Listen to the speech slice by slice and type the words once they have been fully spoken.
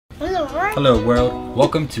Hello world. Hello world.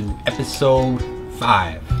 Welcome to episode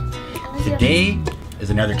 5. Today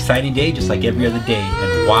is another exciting day, just like every other day.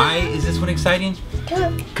 And why is this one exciting?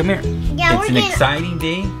 Come here. Yeah, it's an exciting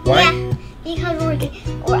day. Why? Yeah, because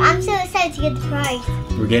I'm so excited to get the prize.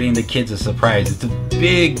 We're getting the kids a surprise. It's a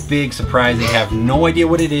big, big surprise. They have no idea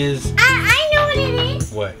what it is. I know what it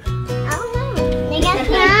is. What? I don't know. They got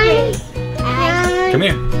prize. Come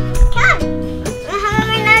here. Come.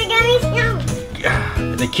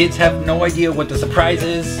 The kids have no idea what the surprise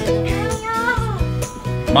is.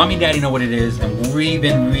 Mommy and Daddy know what it is, and we've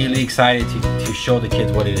been really excited to show the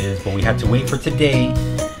kids what it is, but we had to wait for today.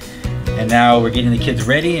 And now we're getting the kids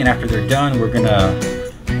ready, and after they're done, we're gonna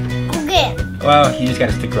Go get it. Well, you just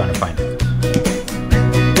gotta stick around and find out.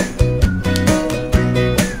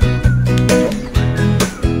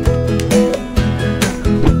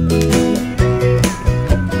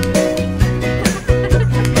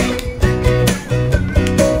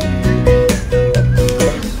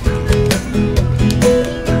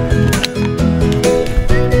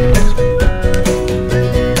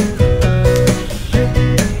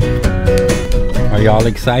 Are y'all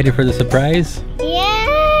excited for the surprise?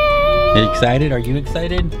 Yeah. You excited? Are you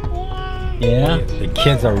excited? Yeah. The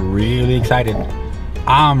kids are really excited.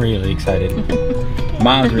 I'm really excited.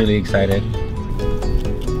 Mom's really excited.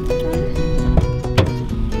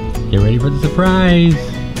 Get ready for the surprise.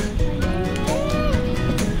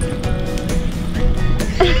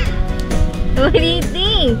 What do you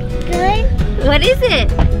think? Good. What is it?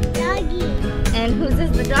 Doggy. And whose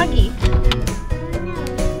is the doggy? I don't know.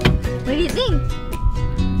 What do you think?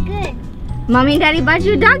 Good. Mommy and Daddy bought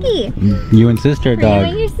you a doggy. You and sister For dog. you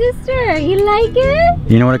and your sister. You like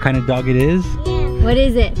it? You know what kind of dog it is? Yeah. What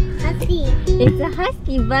is it? Husky. It's a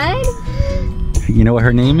husky, bud. You know what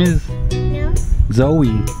her name is? No.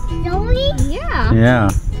 Zoe. Zoe? Yeah. Yeah.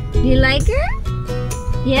 Do you like her?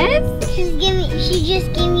 Yes? She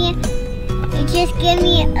just gave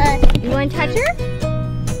me a You want to touch her?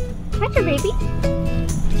 Touch her, baby.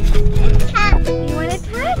 tap. You want to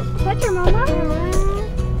touch? Touch her, Mama.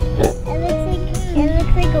 It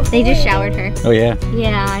looks like a They just boy. showered her. Oh yeah.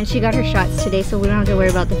 Yeah, and she got her shots today, so we don't have to worry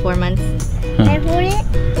about the 4 months. Can I hold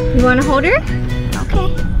it? You want to hold her? Okay.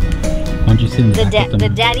 Why don't you sit in the back with The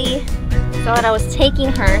them? daddy thought I was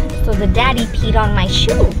taking her, so the daddy peed on my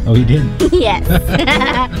shoe. Oh, he did. Yes.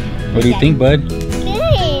 What do you think, bud? Good.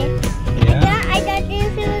 Yeah. I thought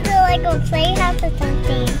this was like a playhouse or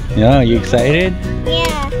something. Yeah. You excited?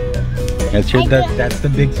 Yeah. That's the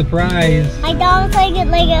big surprise. I thought it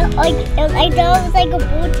was like a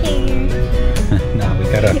bull terrier. No, we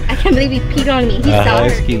gotta. I can't believe he peed on me. He saw her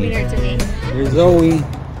husky. giving her to me. Here's Zoe.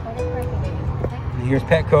 And here's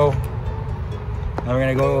Petco. Now we're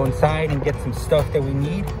gonna go inside and get some stuff that we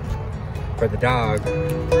need for the dog.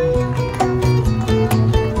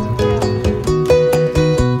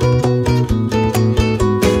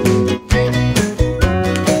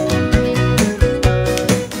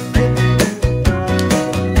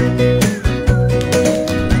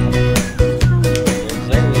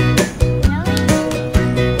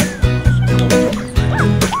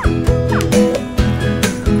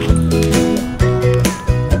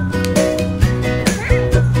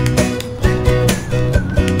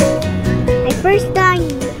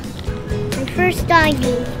 First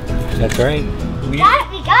doggy. That's right. We got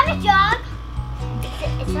a dog.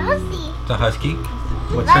 It's a husky. It's a husky.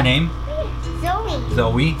 What's her name? Zoe.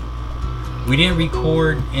 Zoe. We didn't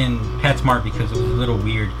record in PetSmart because it was a little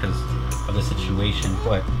weird because of the situation.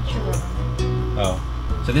 What? Oh.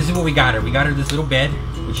 So this is what we got her. We got her this little bed,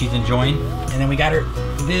 which she's enjoying. And then we got her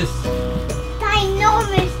this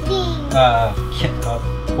Ginormous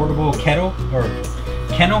thing. portable kettle or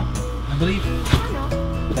kennel, I believe.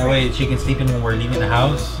 That way she can sleep in when we're leaving the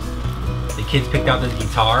house. The kids picked out this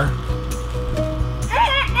guitar.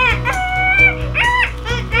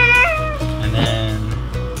 And then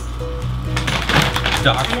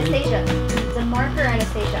dog food. Anastasia. The marker,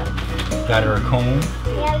 Anastasia. Got her a comb.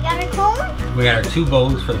 Yeah, we got a comb. We got her 2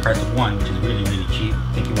 bows for the price of 1, which is really, really cheap.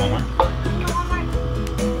 Thank you, Walmart.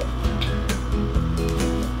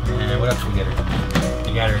 And what else did we get her?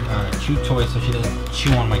 We got her chew toy so she doesn't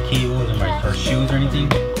chew on my cables and her shoes or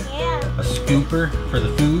anything. Yeah. A scooper for the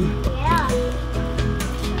food. Yeah.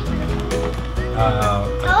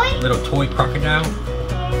 A little toy crocodile.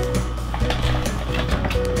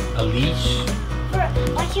 A leash.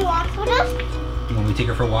 When she walks with us? When we take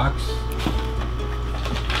her for walks.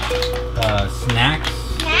 Snacks.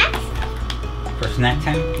 Snacks? For snack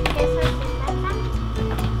time.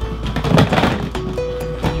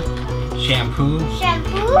 Shampoo.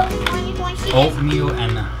 Shampoo? When she Oatmeal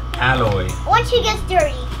and alloy. When she gets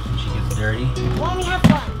dirty. When she gets dirty. When we have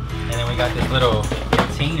fun. got this little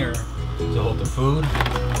container to hold the food,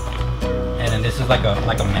 and then this is like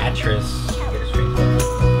a mattress.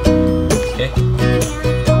 Okay.